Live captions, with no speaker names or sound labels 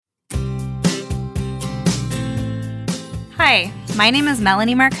Hi, my name is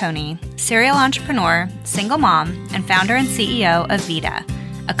Melanie Marconi, serial entrepreneur, single mom, and founder and CEO of Vita,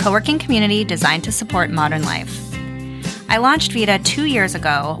 a co-working community designed to support modern life. I launched Vita 2 years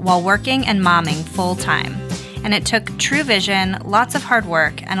ago while working and momming full-time, and it took true vision, lots of hard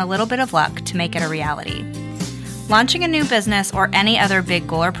work, and a little bit of luck to make it a reality. Launching a new business or any other big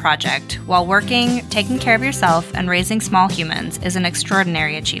goal or project while working, taking care of yourself, and raising small humans is an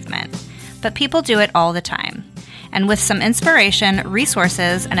extraordinary achievement. But people do it all the time. And with some inspiration,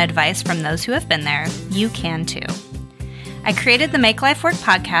 resources, and advice from those who have been there, you can too. I created the Make Life Work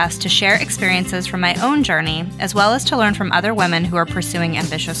podcast to share experiences from my own journey, as well as to learn from other women who are pursuing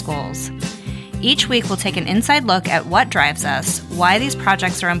ambitious goals. Each week, we'll take an inside look at what drives us, why these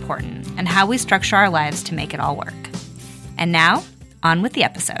projects are important, and how we structure our lives to make it all work. And now, on with the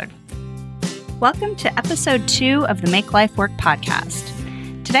episode. Welcome to episode 2 of the Make Life Work podcast.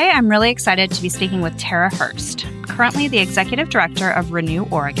 Today, I'm really excited to be speaking with Tara Hurst, currently the Executive Director of Renew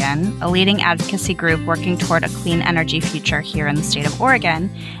Oregon, a leading advocacy group working toward a clean energy future here in the state of Oregon,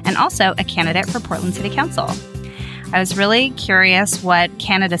 and also a candidate for Portland City Council. I was really curious what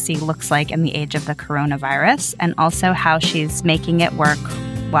candidacy looks like in the age of the coronavirus, and also how she's making it work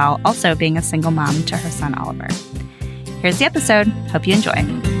while also being a single mom to her son, Oliver. Here's the episode. Hope you enjoy.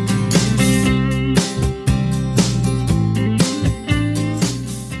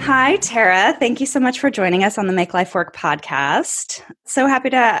 Hi, Tara. Thank you so much for joining us on the Make Life Work podcast. So happy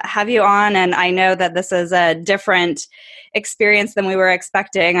to have you on. And I know that this is a different experience than we were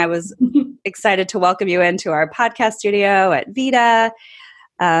expecting. I was excited to welcome you into our podcast studio at Vita.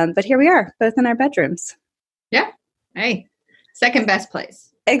 But here we are, both in our bedrooms. Yeah. Hey, second best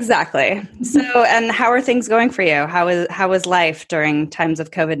place. Exactly. So, and how are things going for you? How was life during times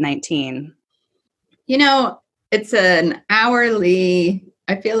of COVID-19? You know, it's an hourly,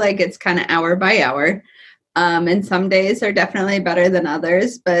 I feel like it's kind of hour by hour. And some days are definitely better than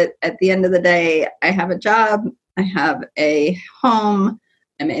others. But at the end of the day, I have a job. I have a home.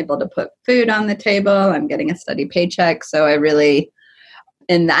 I'm able to put food on the table. I'm getting a steady paycheck. So I really,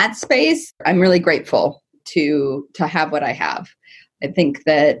 in that space, I'm really grateful to have what I have. I think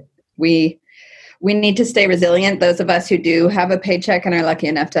that we need to stay resilient. Those of us who do have a paycheck and are lucky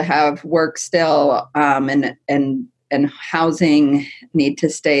enough to have work still, and housing need to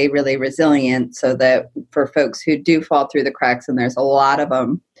stay really resilient so that for folks who do fall through the cracks, and there's a lot of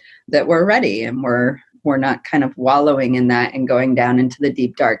them, that we're ready and we're not kind of wallowing in that and going down into the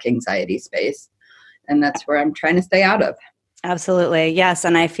deep, dark anxiety space. And that's where I'm trying to stay out of. Absolutely. Yes.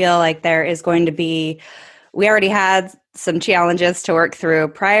 And I feel like there is going to be, we already had some challenges to work through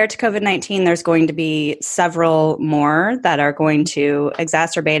prior to COVID-19. There's going to be several more that are going to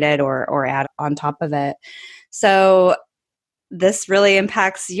exacerbate it or add on top of it. So this really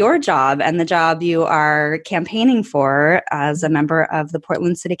impacts your job and the job you are campaigning for as a member of the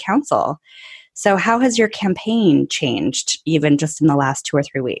Portland City Council. So how has your campaign changed even just in the last 2 or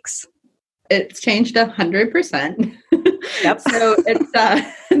 3 weeks? It's changed 100%. Yep. So it's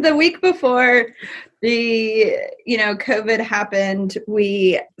the week before the COVID happened,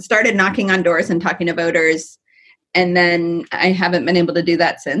 we started knocking on doors and talking to voters, and then I haven't been able to do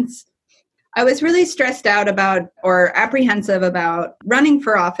that since. I was really stressed out about or apprehensive about running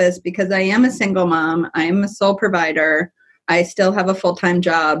for office because I am a single mom. I am a sole provider. I still have a full-time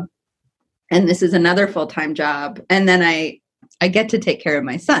job, and this is another full-time job. And then I get to take care of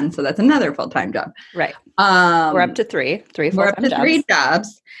my son, so that's another full-time job. Right. We're up to three full-time jobs. We're up to 3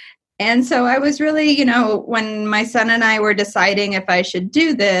 jobs. And so I was really, when my son and I were deciding if I should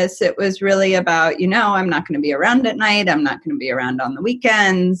do this, it was really about, I'm not going to be around at night. I'm not going to be around on the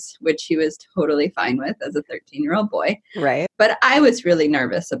weekends, which he was totally fine with as a 13-year-old boy. Right. But I was really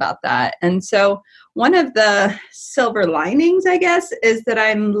nervous about that. And so one of the silver linings, I guess, is that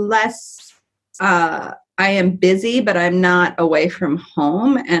I'm less, I am busy, but I'm not away from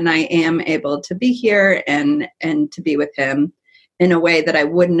home. And I am able to be here and to be with him in a way that I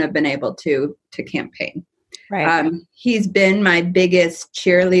wouldn't have been able to campaign. Right. He's been my biggest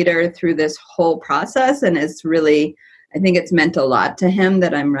cheerleader through this whole process, and it's really, I think it's meant a lot to him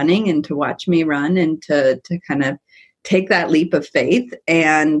that I'm running and to watch me run and to kind of take that leap of faith.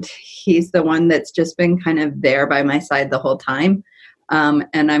 And he's the one that's just been kind of there by my side the whole time.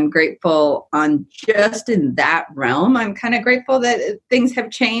 And I'm grateful on just in that realm. I'm kind of grateful that things have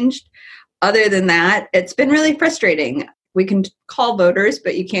changed. Other than that, it's been really frustrating. We can call voters,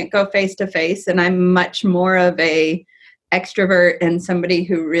 but you can't go face to face. And I'm much more of a extrovert and somebody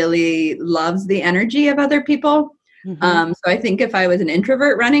who really loves the energy of other people. Mm-hmm. So I think if I was an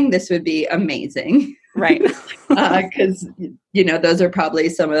introvert running, this would be amazing. Right. Because, those are probably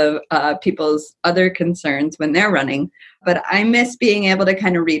some of people's other concerns when they're running. But I miss being able to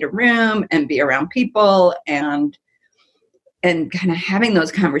kind of read a room and be around people and kind of having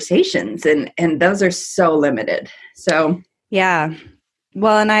those conversations. And those are so limited. So, yeah.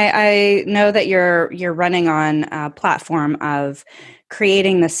 Well, and I know that you're running on a platform of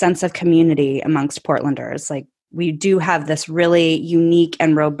creating this sense of community amongst Portlanders. Like, we do have this really unique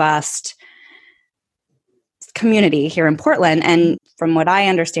and robust community here in Portland. And from what I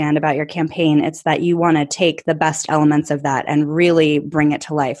understand about your campaign, it's that you want to take the best elements of that and really bring it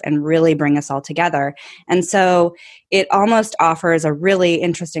to life and really bring us all together. And so it almost offers a really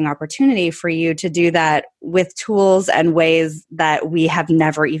interesting opportunity for you to do that with tools and ways that we have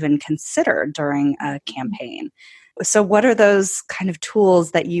never even considered during a campaign. So what are those kind of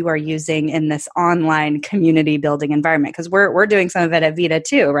tools that you are using in this online community building environment? Because we're doing some of it at Vita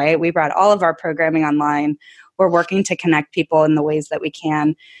too, right? We brought all of our programming online. We're working to connect people in the ways that we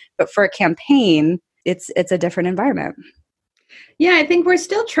can. But for a campaign, it's a different environment. Yeah, I think we're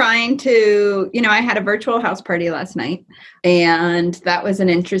still trying to, I had a virtual house party last night, and that was an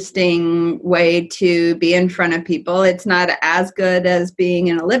interesting way to be in front of people. It's not as good as being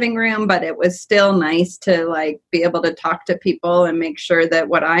in a living room, but it was still nice to be able to talk to people and make sure that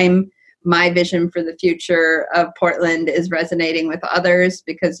my vision for the future of Portland is resonating with others,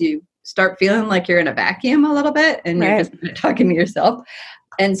 because you start feeling like you're in a vacuum a little bit and you're just talking to yourself.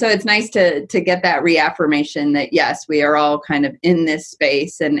 And so it's nice to get that reaffirmation that, yes, we are all kind of in this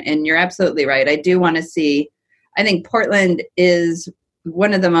space. And you're absolutely right. I do want to see, I think Portland is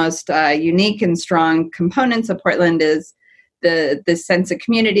one of the most unique and strong components of Portland is the sense of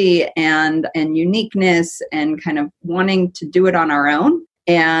community and uniqueness and kind of wanting to do it on our own.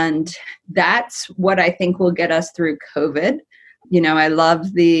 And that's what I think will get us through COVID. I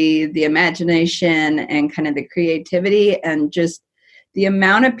love the imagination and kind of the creativity and just the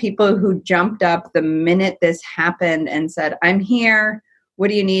amount of people who jumped up the minute this happened and said, I'm here. What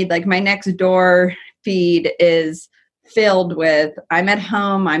do you need? Like, my next door feed is filled with, I'm at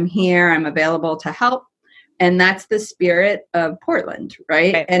home, I'm here, I'm available to help. And that's the spirit of Portland,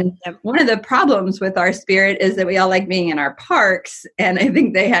 right? And one of the problems with our spirit is that we all like being in our parks. And I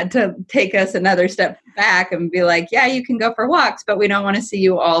think they had to take us another step back and be like, yeah, you can go for walks, but we don't want to see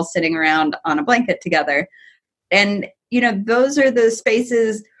you all sitting around on a blanket together. And, those are the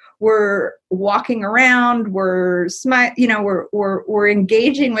spaces we're walking around, we're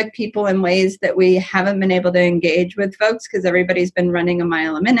engaging with people in ways that we haven't been able to engage with folks because everybody's been running a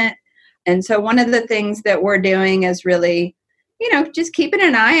mile a minute. And so one of the things that we're doing is really, just keeping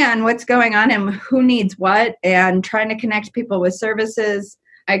an eye on what's going on and who needs what and trying to connect people with services.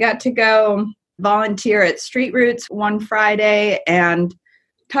 I got to go volunteer at Street Roots one Friday and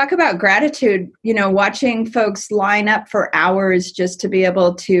talk about gratitude, watching folks line up for hours just to be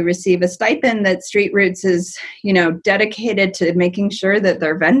able to receive a stipend that Street Roots is, dedicated to making sure that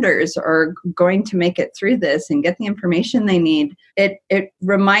their vendors are going to make it through this and get the information they need. It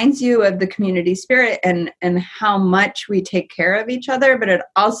reminds you of the community spirit and how much we take care of each other, but it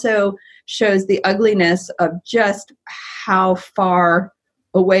also shows the ugliness of just how far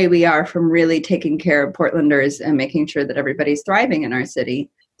away we are from really taking care of Portlanders and making sure that everybody's thriving in our city.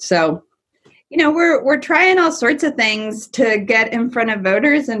 So, we're trying all sorts of things to get in front of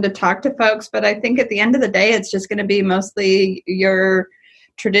voters and to talk to folks. But I think at the end of the day, it's just going to be mostly your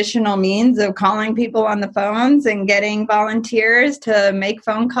traditional means of calling people on the phones and getting volunteers to make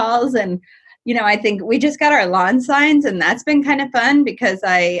phone calls. And, I think we just got our lawn signs, and that's been kind of fun because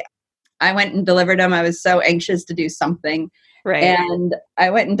I went and delivered them. I was so anxious to do something. Right. And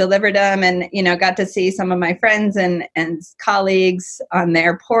I went and delivered them and, got to see some of my friends and colleagues on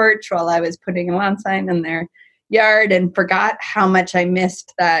their porch while I was putting a lawn sign in their yard and forgot how much I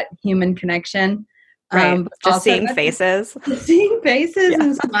missed that human connection. Right. Just seeing faces.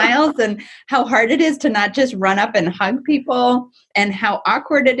 And smiles and how hard it is to not just run up and hug people and how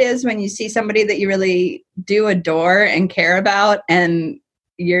awkward it is when you see somebody that you really do adore and care about and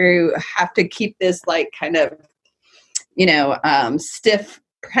you have to keep this kind of stiff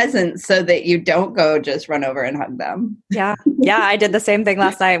presence so that you don't go just run over and hug them. Yeah. I did the same thing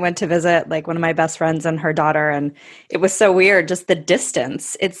last night. I went to visit one of my best friends and her daughter, and it was so weird. Just the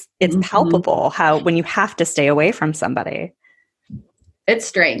distance. It's palpable how when you have to stay away from somebody. It's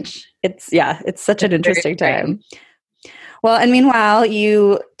strange. It's such an interesting time. Well, and meanwhile,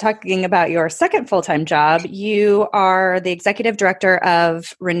 you talking about your second full-time job, you are the executive director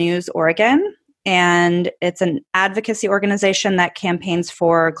of Renews Oregon. And it's an advocacy organization that campaigns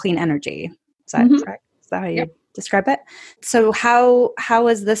for clean energy. Is that correct? Is that how you describe it. So how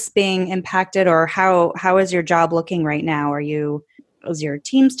is this being impacted, or how is your job looking right now? Is your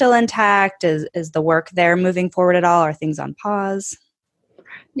team still intact? Is the work there moving forward at all? Are things on pause?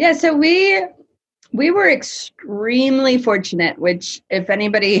 Yeah, so we were extremely fortunate, which if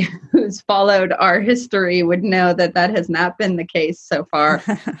anybody who's followed our history would know that has not been the case so far.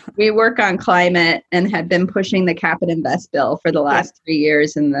 We work on climate and have been pushing the Cap and Invest bill for the last 3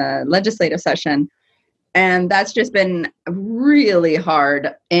 years in the legislative session. And that's just been really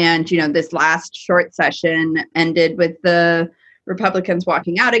hard. And, this last short session ended with the Republicans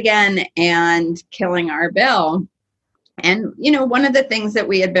walking out again and killing our bill. And, one of the things that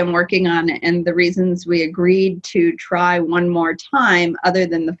we had been working on and the reasons we agreed to try one more time, other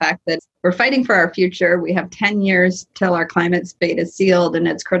than the fact that we're fighting for our future, we have 10 years till our climate fate is sealed, and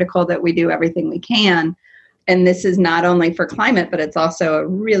it's critical that we do everything we can. And this is not only for climate, but it's also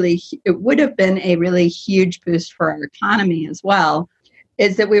it would have been a really huge boost for our economy as well,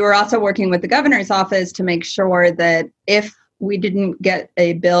 is that we were also working with the governor's office to make sure that if we didn't get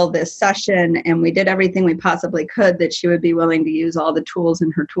a bill this session and we did everything we possibly could, that she would be willing to use all the tools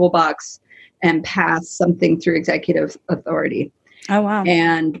in her toolbox and pass something through executive authority. Oh, wow.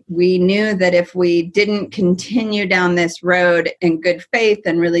 And we knew that if we didn't continue down this road in good faith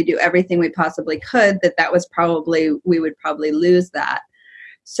and really do everything we possibly could, we would probably lose that.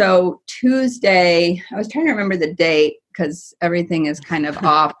 So Tuesday, I was trying to remember the date because everything is kind of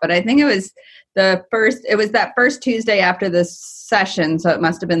off, but I think it was that first Tuesday after the session, so it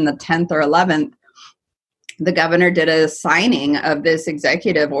must have been the 10th or 11th, the governor did a signing of this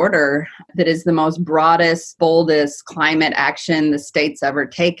executive order that is the most broadest, boldest climate action the state's ever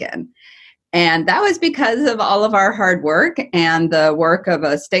taken. And that was because of all of our hard work and the work of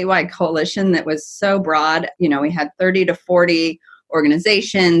a statewide coalition that was so broad. We had 30 to 40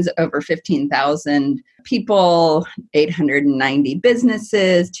 organizations, over 15,000 people, 890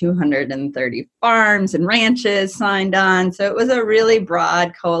 businesses, 230 farms and ranches signed on. So it was a really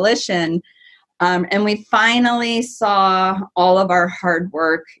broad coalition. And we finally saw all of our hard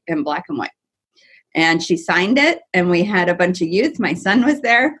work in black and white. And she signed it, and we had a bunch of youth. My son was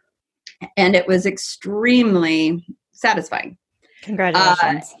there, and it was extremely satisfying.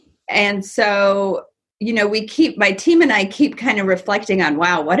 Congratulations. And so my team and I keep kind of reflecting on,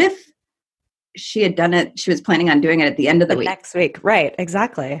 wow, what if she had done it? She was planning on doing it at the end of the week. Next week. Right.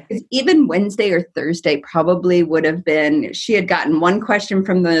 Exactly. Even Wednesday or Thursday probably would have been, she had gotten one question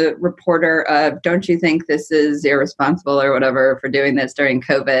from the reporter of, don't you think this is irresponsible or whatever for doing this during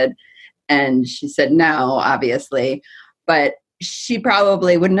COVID? And she said, no, obviously, but she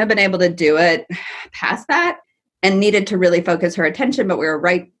probably wouldn't have been able to do it past that and needed to really focus her attention. But we were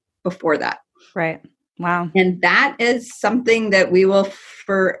right before that. Right. Wow. And that is something that we will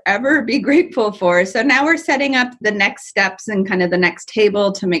forever be grateful for. So now we're setting up the next steps and kind of the next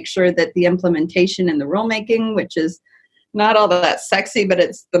table to make sure that the implementation and the rulemaking, which is not all that sexy, but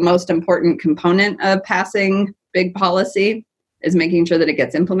it's the most important component of passing big policy, is making sure that it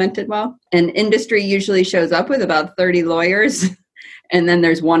gets implemented well. And industry usually shows up with about 30 lawyers, and then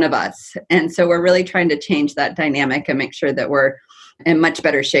there's one of us. And so we're really trying to change that dynamic and make sure that we're in much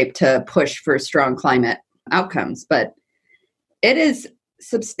better shape to push for strong climate outcomes. But it is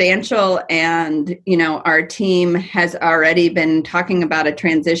substantial. And, our team has already been talking about a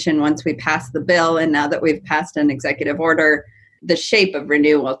transition once we pass the bill. And now that we've passed an executive order, the shape of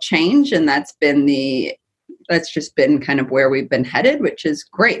Renew will change. And that's just been kind of where we've been headed, which is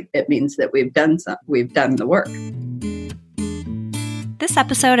great. It means that we've done the work. This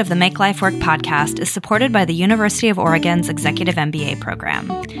episode of the Make Life Work podcast is supported by the University of Oregon's Executive MBA program.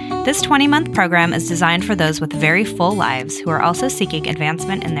 This 20-month program is designed for those with very full lives who are also seeking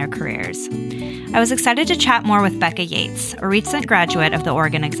advancement in their careers. I was excited to chat more with Becca Yates, a recent graduate of the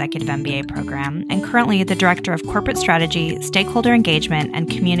Oregon Executive MBA program and currently the Director of Corporate Strategy, Stakeholder Engagement,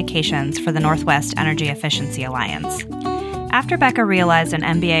 and Communications for the Northwest Energy Efficiency Alliance. After Becca realized an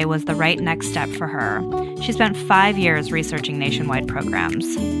MBA was the right next step for her, she spent 5 years researching nationwide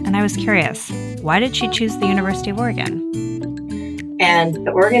programs. And I was curious, why did she choose the University of Oregon? And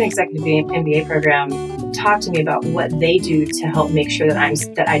the Oregon Executive MBA program talked to me about what they do to help make sure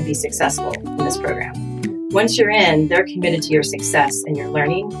that I'd be successful in this program. Once you're in, they're committed to your success and your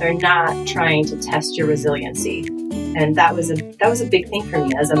learning. They're not trying to test your resiliency. And that was a big thing for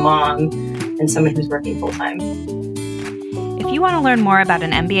me as a mom and someone who's working full time. If you want to learn more about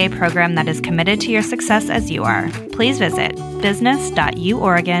an MBA program that is committed to your success as you are, please visit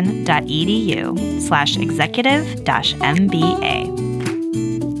business.uoregon.edu/executive-MBA.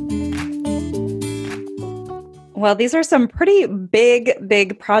 Well, these are some pretty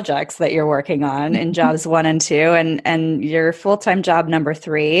big projects that you're working on in jobs 1 and 2, and your full-time job number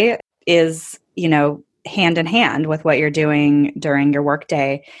 3 is, hand in hand with what you're doing during your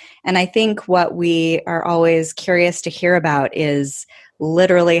workday. And I think what we are always curious to hear about is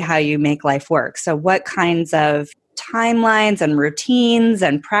literally how you make life work. So what kinds of timelines and routines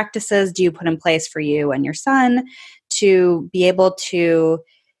and practices do you put in place for you and your son to be able to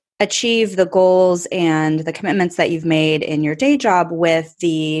achieve the goals and the commitments that you've made in your day job with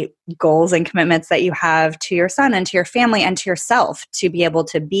the goals and commitments that you have to your son and to your family and to yourself to be able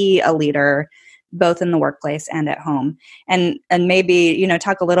to be a leader both in the workplace and at home? And maybe,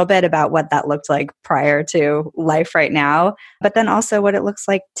 talk a little bit about what that looked like prior to life right now, but then also what it looks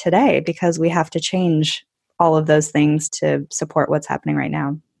like today, because we have to change all of those things to support what's happening right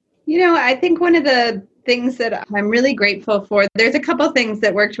now. I think one of the things that I'm really grateful for, there's a couple of things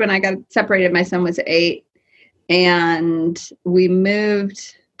that worked when I got separated. My son was 8 and we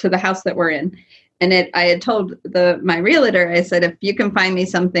moved to the house that we're in. And I had told my realtor, I said, if you can find me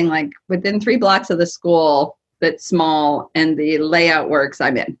something like within 3 blocks of the school that's small and the layout works,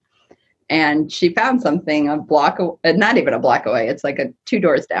 I'm in. And she found something not even a block away. It's like 2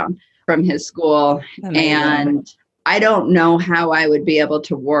 doors down from his school. Amazing. And I don't know how I would be able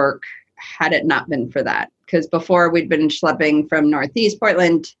to work had it not been for that. Because before we'd been schlepping from Northeast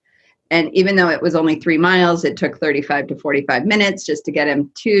Portland, and even though it was only 3 miles, it took 35 to 45 minutes just to get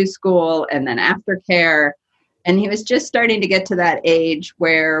him to school and then aftercare. And he was just starting to get to that age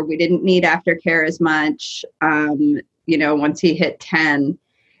where we didn't need aftercare as much, once he hit 10.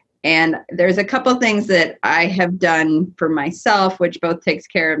 And there's a couple things that I have done for myself, which both takes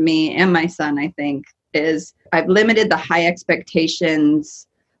care of me and my son, I think, is I've limited the high expectations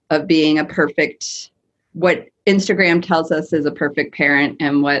of being what Instagram tells us is a perfect parent,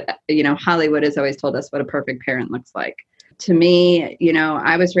 and what, Hollywood has always told us what a perfect parent looks like. To me,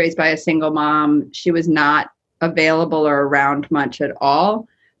 I was raised by a single mom. She was not available or around much at all.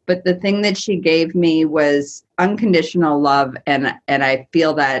 But the thing that she gave me was unconditional love. And I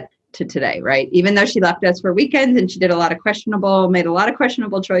feel that to today, right? Even though she left us for weekends and she made a lot of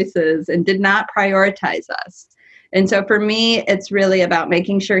questionable choices and did not prioritize us. And so for me, it's really about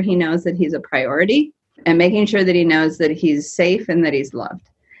making sure he knows that he's a priority and making sure that he knows that he's safe and that he's loved.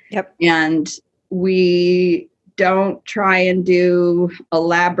 Yep. And we don't try and do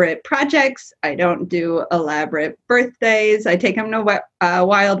elaborate projects. I don't do elaborate birthdays. I take him to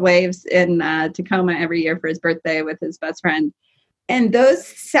Wild Waves in Tacoma every year for his birthday with his best friend. And those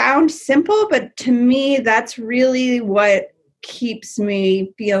sound simple, but to me, that's really what keeps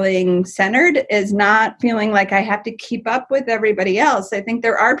me feeling centered, is not feeling like I have to keep up with everybody else. I think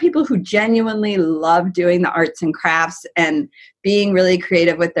there are people who genuinely love doing the arts and crafts and being really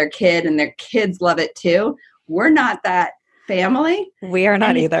creative with their kid, and their kids love it too. We're not that family. We are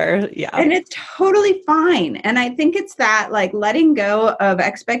not either. Yeah. And it's totally fine. And I think it's that, like, letting go of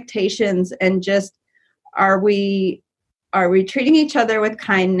expectations and just, are we treating each other with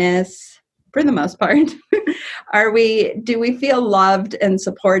kindness for the most part? Do we feel loved and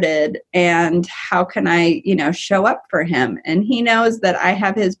supported? And how can I, show up for him? And he knows that I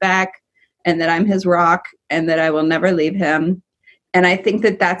have his back and that I'm his rock and that I will never leave him. And I think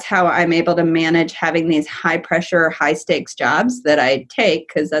that that's how I'm able to manage having these high pressure, high stakes jobs that I take,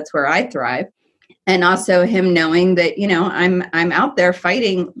 because that's where I thrive. And also him knowing that, I'm out there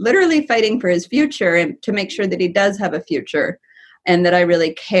literally fighting for his future and to make sure that he does have a future and that I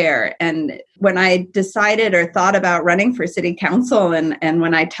really care. And when I decided or thought about running for city council and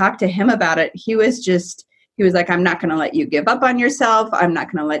when I talked to him about it, he was like, I'm not going to let you give up on yourself. I'm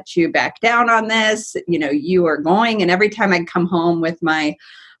not going to let you back down on this. You are going. And every time I'd come home with I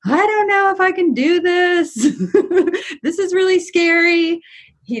don't know if I can do this. This is really scary.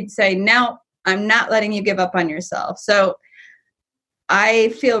 He'd say, no, I'm not letting you give up on yourself. So I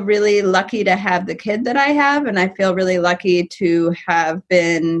feel really lucky to have the kid that I have. And I feel really lucky to have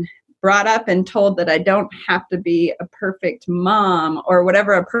been brought up and told that I don't have to be a perfect mom or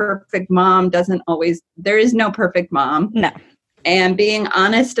whatever. A perfect mom there is no perfect mom. No. And being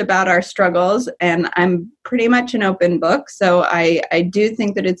honest about our struggles. And I'm pretty much an open book. So I do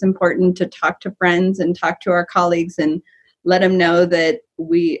think that it's important to talk to friends and talk to our colleagues and let them know that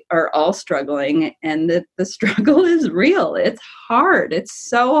we are all struggling and that the struggle is real. It's hard. It's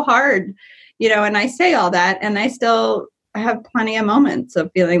so hard, and I say all that, and I still have plenty of moments of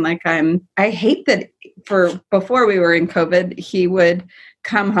feeling like I hate that before we were in COVID, he would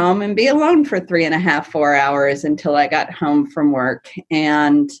come home and be alone for 3.5, 4 hours until I got home from work.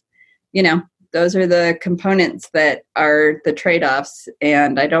 And, those are the components that are the trade-offs.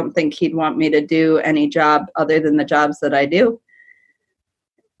 And I don't think he'd want me to do any job other than the jobs that I do.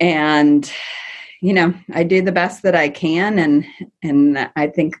 And, I do the best that I can. And I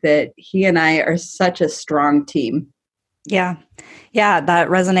think that he and I are such a strong team. Yeah. Yeah, that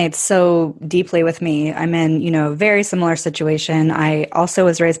resonates so deeply with me. I'm in, a very similar situation. I also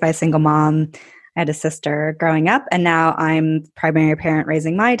was raised by a single mom. I had a sister growing up, and now I'm primary parent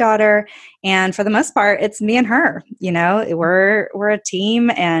raising my daughter. And for the most part, it's me and her. We're a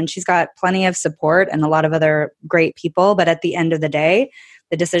team, and she's got plenty of support and a lot of other great people. But at the end of the day,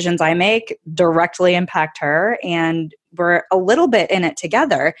 the decisions I make directly impact her, and we're a little bit in it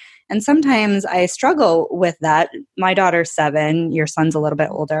together. And sometimes I struggle with that. My daughter's 7, your son's a little bit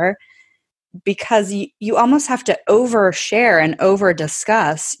older, because you almost have to overshare and over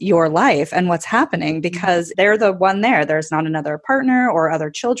discuss your life and what's happening, because they're the one there. There's not another partner or other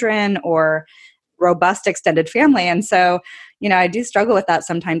children or robust extended family. And so, I do struggle with that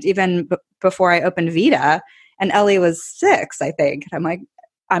sometimes, even before I opened Vita, and Ellie was 6, I think. I'm like,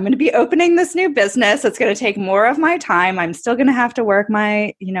 I'm going to be opening this new business. It's going to take more of my time. I'm still going to have to work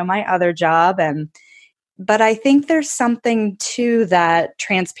my other job. But I think there's something to that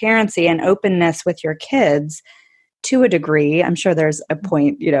transparency and openness with your kids to a degree. I'm sure there's a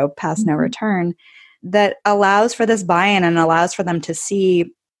point, past no return, that allows for this buy-in and allows for them to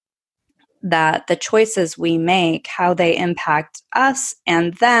see that the choices we make, how they impact us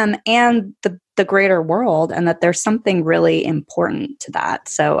and them and the greater world, and that there's something really important to that.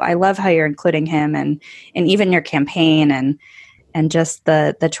 So I love how you're including him and even your campaign and just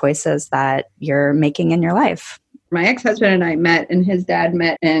the choices that you're making in your life. My ex-husband and I met, and his dad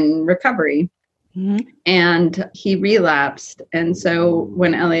met in recovery. Mm-hmm. And he relapsed. And so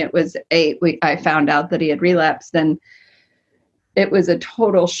when Elliot was 8, I found out that he had relapsed, and it was a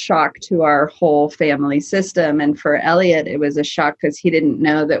total shock to our whole family system. And for Elliot, it was a shock because he didn't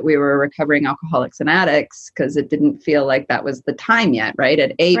know that we were recovering alcoholics and addicts, because it didn't feel like that was the time yet, right?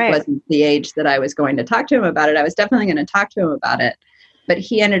 At 8 wasn't the age that I was going to talk to him about it. I was definitely going to talk to him about it. But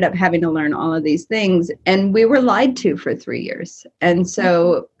he ended up having to learn all of these things, and we were lied to for 3 years. And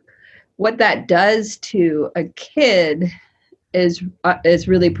so what that does to a kid is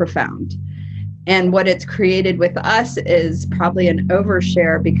really profound. And what it's created with us is probably an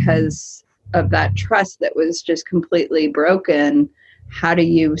overshare because of that trust that was just completely broken. How do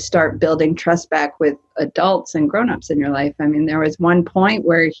you start building trust back with adults and grown-ups in your life? I mean, there was one point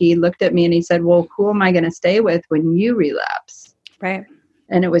where he looked at me and he said, well, who am I going to stay with when you relapse? Right.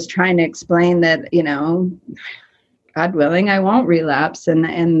 And it was trying to explain that, God willing, I won't relapse.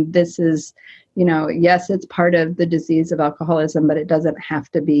 And this is, yes, it's part of the disease of alcoholism, but it doesn't have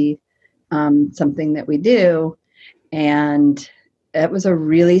to be something that we do. And it was a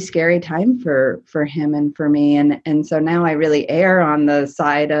really scary time for him and for me. And so now I really err on the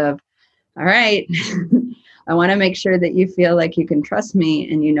side of, all right, I want to make sure that you feel like you can trust me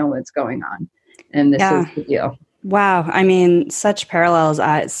and you know what's going on. And this is the deal. Wow. I mean, such parallels.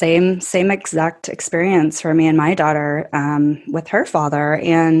 Same exact experience for me and my daughter with her father.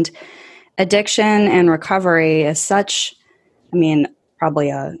 And addiction and recovery is such,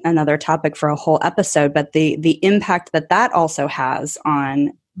 probably another topic for a whole episode, but the impact that also has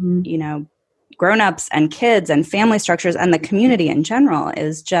on, grown-ups and kids and family structures and the community in general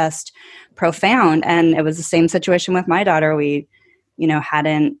is just profound. And it was the same situation with my daughter. We,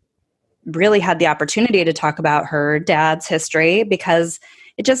 hadn't really had the opportunity to talk about her dad's history because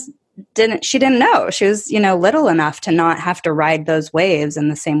she didn't know. She was, little enough to not have to ride those waves in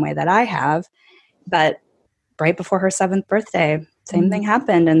the same way that I have. But right before her 7th birthday, same thing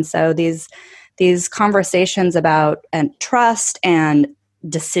happened. And so these conversations about trust and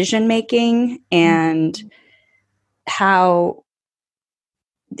decision-making and how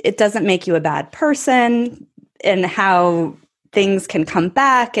it doesn't make you a bad person and how things can come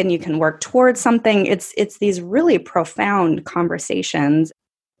back and you can work towards something. It's these really profound conversations.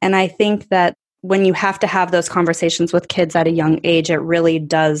 And I think that when you have to have those conversations with kids at a young age, it really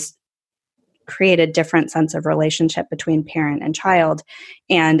does create a different sense of relationship between parent and child.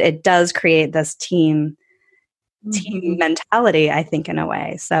 And it does create this team mentality, I think, in a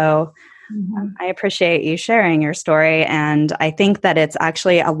way. So I appreciate you sharing your story. And I think that it's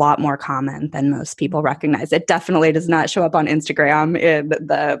actually a lot more common than most people recognize. It definitely does not show up on Instagram in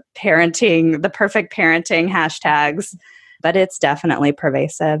the perfect parenting hashtags, but it's definitely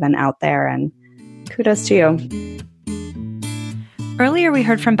pervasive and out there. And kudos to you. Earlier, we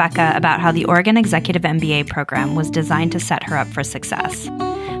heard from Becca about how the Oregon Executive MBA program was designed to set her up for success.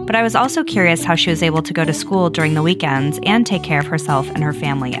 but I was also curious how she was able to go to school during the weekends and take care of herself and her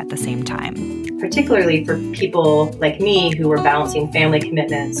family at the same time. Particularly for people like me who were balancing family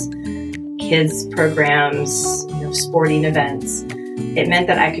commitments, kids programs, sporting events, it meant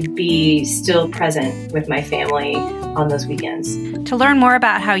that I could be still present with my family on those weekends. To learn more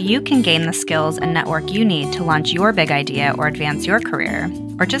about how you can gain the skills and network you need to launch your big idea or advance your career,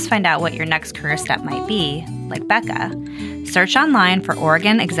 or just find out what your next career step might be, like Becca, search online for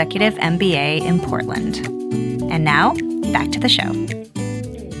Oregon Executive MBA in Portland. And now, back to the show.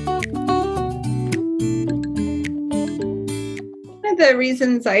 One of the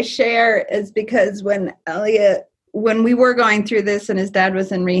reasons I share is because when we were going through this and his dad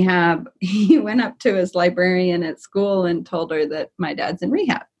was in rehab, he went up to his librarian at school and told her that my dad's in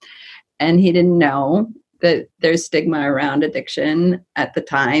rehab. And he didn't know that there's stigma around addiction at the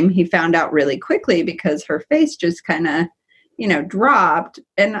time. He found out really quickly because her face just kind of, dropped.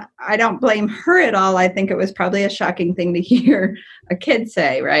 And I don't blame her at all. I think it was probably a shocking thing to hear a kid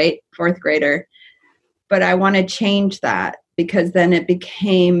say, right? Fourth grader. But I want to change that, because then it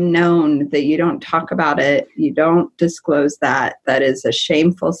became known that you don't talk about it. You don't disclose that. That is a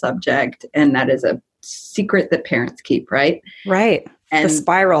shameful subject. And that is a secret that parents keep, right? Right. And the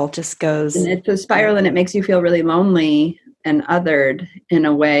spiral just goes. And it's a spiral, and it makes you feel really lonely and othered in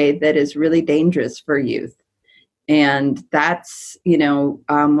a way that is really dangerous for youth. And that's,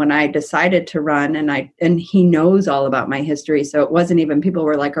 when I decided to run, and he knows all about my history. So it wasn't even, people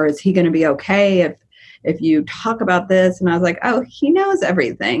were like, or is he going to be okay if you talk about this? And I was like, oh, he knows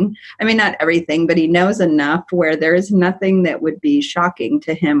everything. I mean, not everything, but he knows enough where there is nothing that would be shocking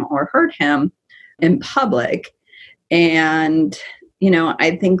to him or hurt him in public. And,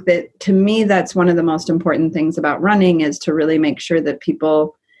 I think that, to me, that's one of the most important things about running, is to really make sure that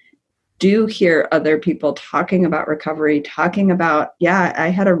people do hear other people talking about recovery, talking about, I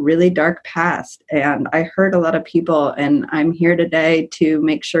had a really dark past and I hurt a lot of people, and I'm here today to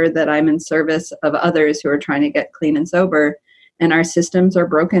make sure that I'm in service of others who are trying to get clean and sober. And our systems are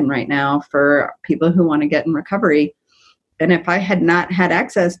broken right now for people who want to get in recovery. And if I had not had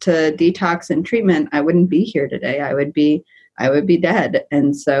access to detox and treatment, I wouldn't be here today. I would be dead.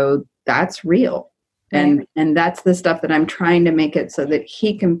 And so that's real. And that's the stuff that I'm trying to make it so that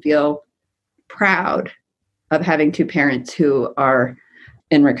he can feel proud of having two parents who are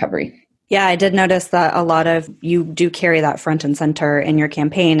in recovery. Yeah, I did notice that a lot of you do carry that front and center in your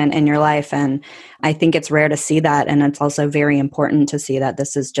campaign and in your life. And I think it's rare to see that. And it's also very important to see that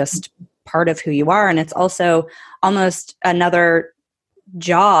this is just part of who you are. And it's also almost another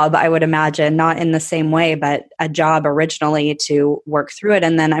job, I would imagine, not in the same way, but a job originally to work through it.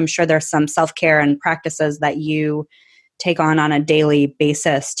 And then I'm sure there's some self-care and practices that you take on a daily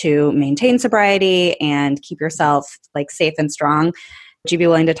basis to maintain sobriety and keep yourself safe and strong. Would you be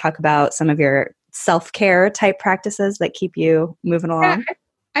willing to talk about some of your self-care type practices that keep you moving along? Yeah,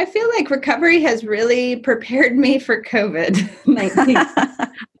 I feel like recovery has really prepared me for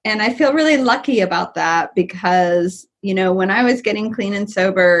COVID-19. And I feel really lucky about that, because, when I was getting clean and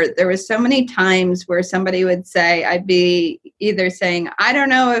sober, there was so many times where somebody would say, I'd be either saying, I don't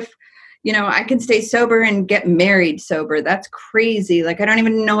know if I can stay sober and get married sober. That's crazy. I don't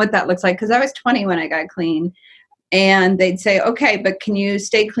even know what that looks like, because I was 20 when I got clean. And they'd say, okay, but can you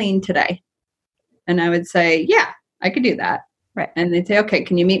stay clean today? And I would say, yeah, I could do that. Right. And they'd say, okay,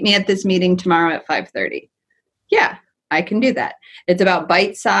 can you meet me at this meeting tomorrow at 5:30? Yeah, I can do that. It's about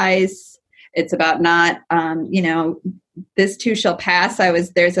bite size. It's about not, this too shall pass.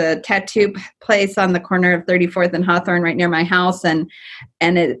 There's a tattoo place on the corner of 34th and Hawthorne right near my house. And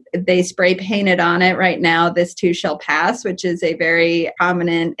they spray painted on it right now, this too shall pass, which is a very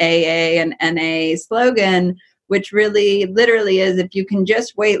prominent AA and NA slogan, which really literally is, if you can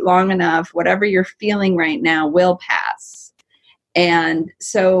just wait long enough, whatever you're feeling right now will pass. And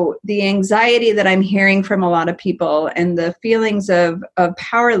so the anxiety that I'm hearing from a lot of people and the feelings of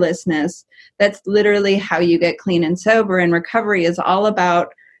powerlessness, that's literally how you get clean and sober. And recovery is all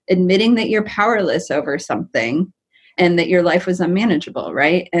about admitting that you're powerless over something and that your life was unmanageable,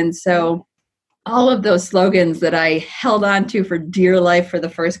 right? And so all of those slogans that I held on to for dear life for the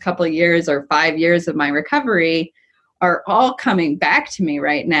first couple of years or 5 years of my recovery are all coming back to me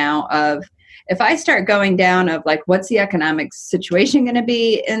right now of, if I start going down of what's the economic situation going to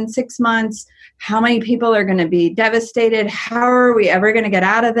be in 6 months? How many people are going to be devastated? How are we ever going to get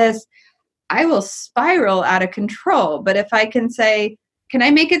out of this? I will spiral out of control. But if I can say, can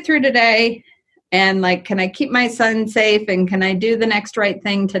I make it through today? And can I keep my son safe? And can I do the next right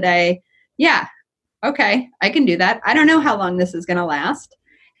thing today? Yeah. Okay. I can do that. I don't know how long this is going to last.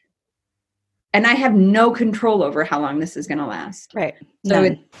 and I have no control over how long this is going to last. Right.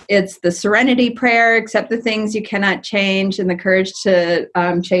 So it's the serenity prayer, accept the things you cannot change, and the courage to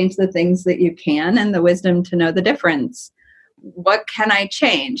change the things that you can, and the wisdom to know the difference. What can I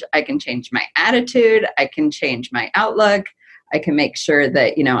change? I can change my attitude. I can change my outlook. I can make sure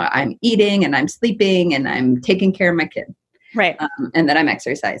that, I'm eating and I'm sleeping and I'm taking care of my kid. Right. And that I'm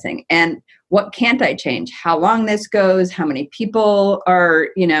exercising. And what can't I change? How long this goes, how many people are,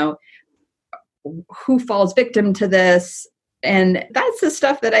 who falls victim to this. And that's the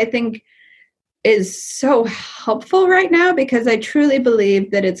stuff that I think is so helpful right now, because I truly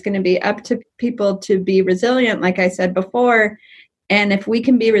believe that it's going to be up to people to be resilient, like I said before. And if we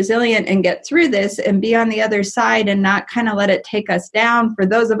can be resilient and get through this and be on the other side and not kind of let it take us down, for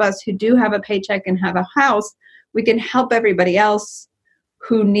those of us who do have a paycheck and have a house, we can help everybody else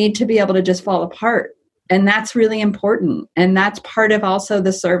who need to be able to just fall apart. And that's really important. And that's part of also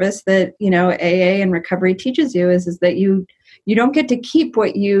the service that, AA and recovery teaches you is that you don't get to keep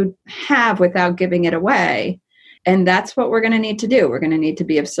what you have without giving it away. And that's what we're going to need to do. We're going to need to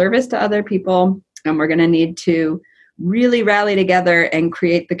be of service to other people, and we're going to need to really rally together and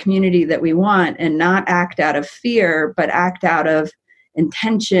create the community that we want, and not act out of fear, but act out of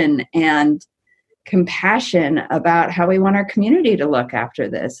intention and compassion about how we want our community to look after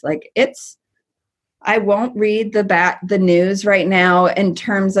this. I won't read the news right now in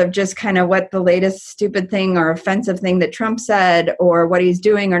terms of just kind of what the latest stupid thing or offensive thing that Trump said or what he's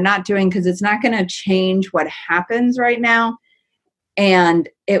doing or not doing, because it's not going to change what happens right now. And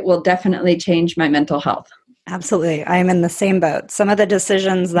it will definitely change my mental health. Absolutely. I'm in the same boat. Some of the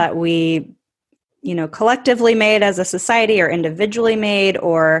decisions that we, collectively made as a society or individually made,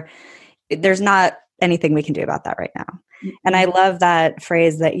 or there's not anything we can do about that right now. And I love that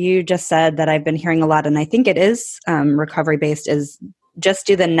phrase that you just said that I've been hearing a lot, and I think it is recovery-based, is just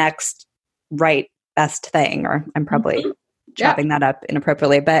do the next right best thing, or I'm probably chopping that up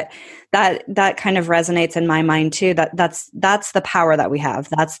inappropriately, but that kind of resonates in my mind too, that's the power that we have.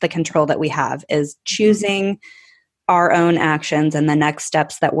 That's the control that we have, is choosing our own actions and the next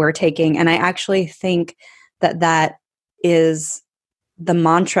steps that we're taking. And I actually think that is the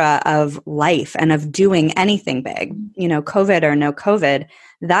mantra of life and of doing anything big, COVID or no COVID,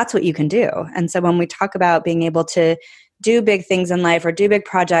 that's what you can do. And so when we talk about being able to do big things in life, or do big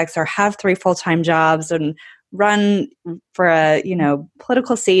projects, or have 3 full-time jobs and run for a,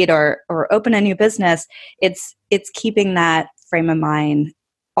 political seat or open a new business, it's keeping that frame of mind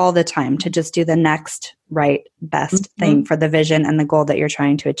all the time to just do the next right best thing for the vision and the goal that you're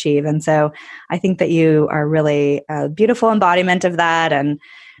trying to achieve. And so I think that you are really a beautiful embodiment of that, and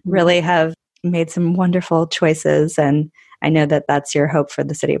really have made some wonderful choices. And I know that that's your hope for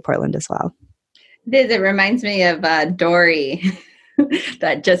the city of Portland as well. It is. It reminds me of Dory,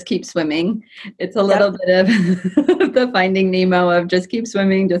 that just keep swimming. It's a little bit of the Finding Nemo of just keep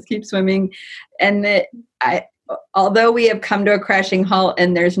swimming, just keep swimming. And although we have come to a crashing halt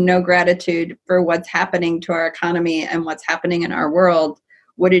and there's no gratitude for what's happening to our economy and what's happening in our world,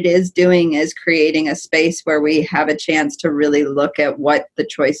 what it is doing is creating a space where we have a chance to really look at what the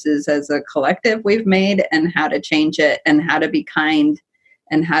choices as a collective we've made, and how to change it, and how to be kind,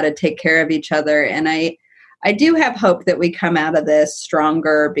 and how to take care of each other. And I do have hope that we come out of this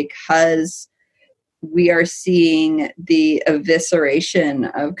stronger, because we are seeing the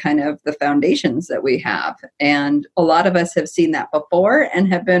evisceration of kind of the foundations that we have. And a lot of us have seen that before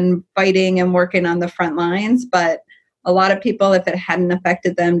and have been fighting and working on the front lines. But a lot of people, if it hadn't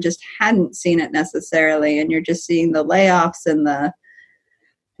affected them, just hadn't seen it necessarily. And you're just seeing the layoffs and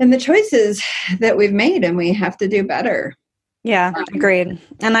the choices that we've made, and we have to do better. Yeah, agreed.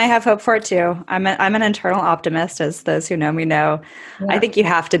 And I have hope for it too. I'm an internal optimist, as those who know me know. Yeah. I think you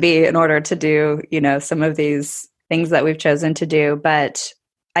have to be in order to do, some of these things that we've chosen to do. But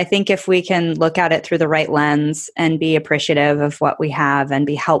I think if we can look at it through the right lens and be appreciative of what we have and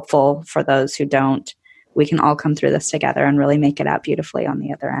be helpful for those who don't, we can all come through this together and really make it out beautifully on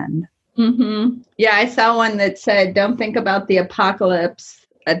the other end. Mm-hmm. Yeah, I saw one that said, don't think about the apocalypse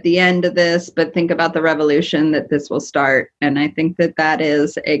at the end of this, but think about the revolution that this will start. And I think that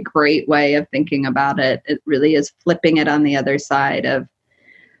is a great way of thinking about it. It really is flipping it on the other side of,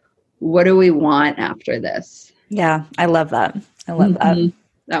 what do we want after this? Yeah, I love that. I love that.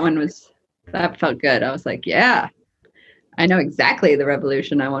 That felt good. I was like, yeah, I know exactly the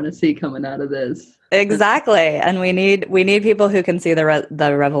revolution I want to see coming out of this. Exactly. And we need people who can see the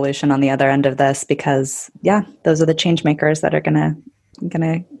revolution on the other end of this, because those are the change makers that are going to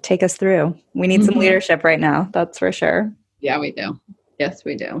take us through. We need some leadership right now. That's for sure. Yeah, we do. Yes,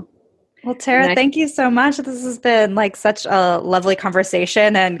 we do. Well, Tara, thank you so much. This has been like such a lovely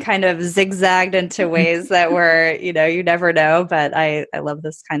conversation and kind of zigzagged into ways that were, you never know, but I love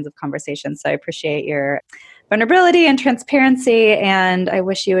this kinds of conversations. So I appreciate your vulnerability and transparency, and I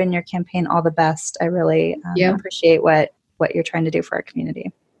wish you and your campaign all the best. I really appreciate what you're trying to do for our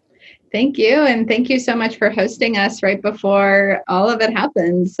community. Thank you. And thank you so much for hosting us right before all of it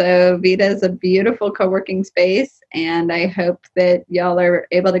happened. So Vida is a beautiful co-working space, and I hope that y'all are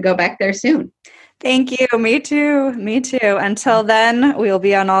able to go back there soon. Thank you. Me too. Until then, we'll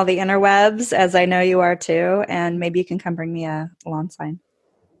be on all the interwebs, as I know you are too. And maybe you can come bring me a lawn sign.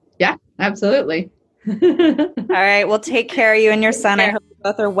 Yeah, absolutely. All right. Well, take care of you and your son. I hope you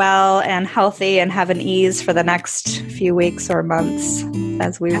both are well and healthy and have an ease for the next few weeks or months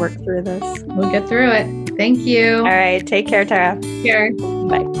as we work through this. We'll get through it. Thank you. All right. Take care, Tara. Take care.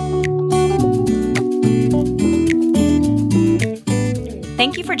 Bye.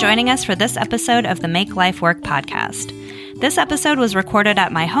 Thank you for joining us for this episode of the Make Life Work podcast. This episode was recorded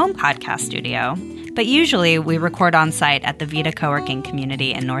at my home podcast studio, but usually we record on site at the Vida co-working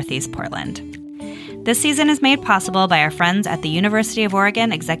community in Northeast Portland. This season is made possible by our friends at the University of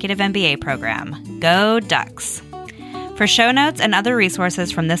Oregon Executive MBA program. Go Ducks! For show notes and other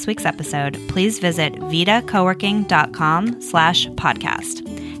resources from this week's episode, please visit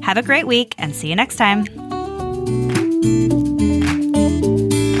vidacoworking.com/podcast. Have a great week and see you next time.